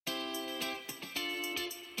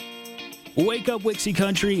Wake up, Wixie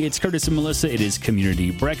Country. It's Curtis and Melissa. It is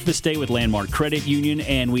Community Breakfast Day with Landmark Credit Union,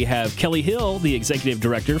 and we have Kelly Hill, the Executive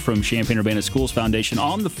Director from Champaign-Urbana Schools Foundation,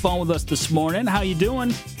 on the phone with us this morning. How you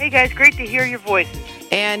doing? Hey, guys. Great to hear your voices.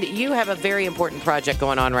 And you have a very important project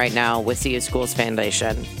going on right now with CU Schools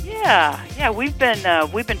Foundation. Yeah. We've been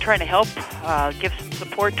trying to help give some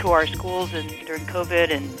support to our schools during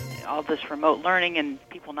COVID and all this remote learning and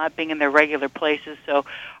people not being in their regular places. So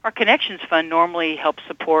our Connections Fund normally helps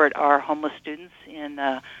support our homeless students in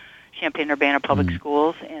Champaign-Urbana Public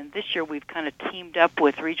Schools. And this year we've kind of teamed up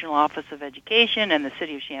with Regional Office of Education and the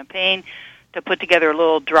City of Champaign to put together a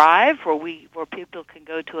little drive where people can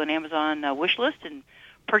go to an Amazon wish list and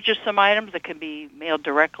purchase some items that can be mailed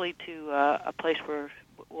directly to a place where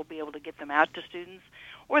we'll be able to get them out to students.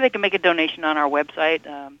 Or they can make a donation on our website,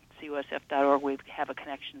 CUSF.org. We have a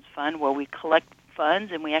Connections Fund where we collect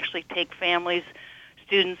funds and we actually take families,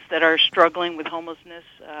 students that are struggling with homelessness,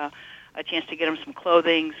 a chance to get them some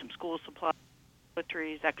clothing, some school supplies,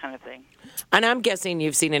 toiletries, that kind of thing. And I'm guessing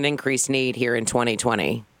you've seen an increased need here in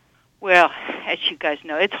 2020. Well, as you guys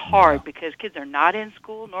know, it's hard because kids are not in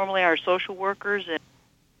school. Normally our social workers and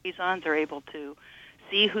liaisons are able to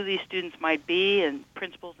see who these students might be, and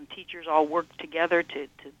principals and teachers all work together to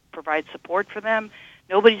provide support for them.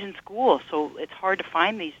 Nobody's in school, so it's hard to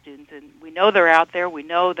find these students. And we know they're out there. We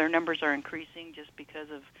know their numbers are increasing just because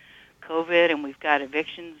of COVID, and we've got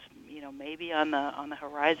evictions, maybe on the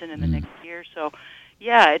horizon in the next year. So,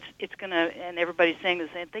 yeah, it's going to, and everybody's saying the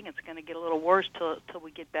same thing, it's going to get a little worse till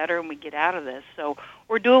we get better and we get out of this. So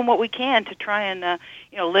we're doing what we can to try and,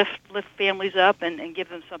 lift families up and give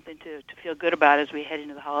them something to feel good about as we head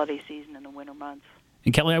into the holiday season and the winter months.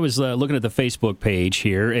 And Kelly, I was looking at the Facebook page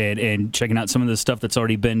here and checking out some of the stuff that's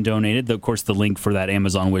already been donated. Of course, the link for that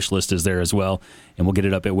Amazon wish list is there as well, and we'll get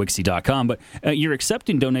it up at Wixie.com. But you're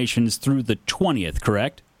accepting donations through the 20th,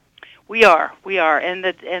 correct? We are, and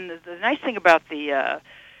the nice thing about the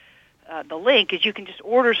link is you can just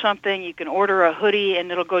order something. You can order a hoodie,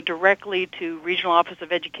 and it'll go directly to Regional Office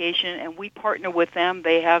of Education, and we partner with them.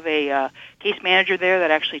 They have a case manager there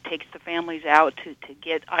that actually takes the families out to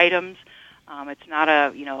get items. It's not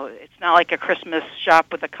it's not like a Christmas shop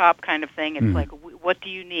with a cop kind of thing. It's like, what do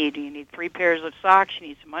you need? Do you need 3 pairs of socks? You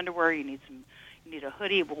need some underwear? You need a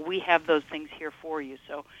hoodie? Well, we have those things here for you.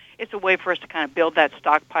 So it's a way for us to kind of build that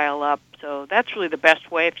stockpile up. So that's really the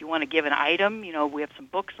best way if you want to give an item. We have some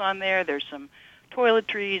books on there. There's some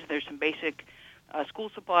toiletries. There's some basic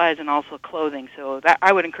school supplies and also clothing. So that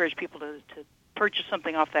I would encourage people to purchase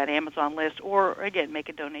something off that Amazon list or, again, make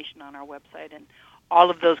a donation on our website. And all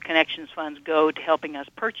of those Connections funds go to helping us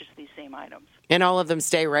purchase these same items. And all of them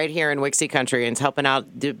stay right here in Wixie Country and helping out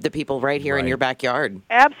the people right here in your backyard.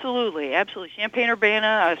 Absolutely.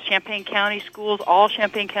 Champaign-Urbana, Champaign County schools, all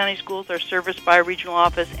Champaign County schools are serviced by a regional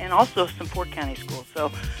office, and also some Fort County schools. So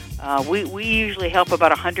we usually help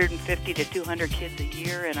about 150 to 200 kids a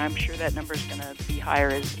year, and I'm sure that number is going to be higher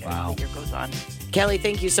as the year goes on. Kelly,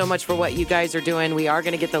 thank you so much for what you guys are doing. We are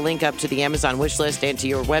going to get the link up to the Amazon wish list and to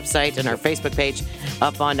your website and our Facebook page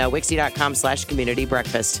up on Wixie.com/community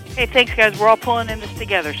breakfast. Hey, thanks, guys. We're all pulling in this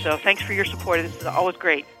together, so thanks for your support. This is always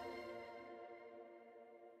great.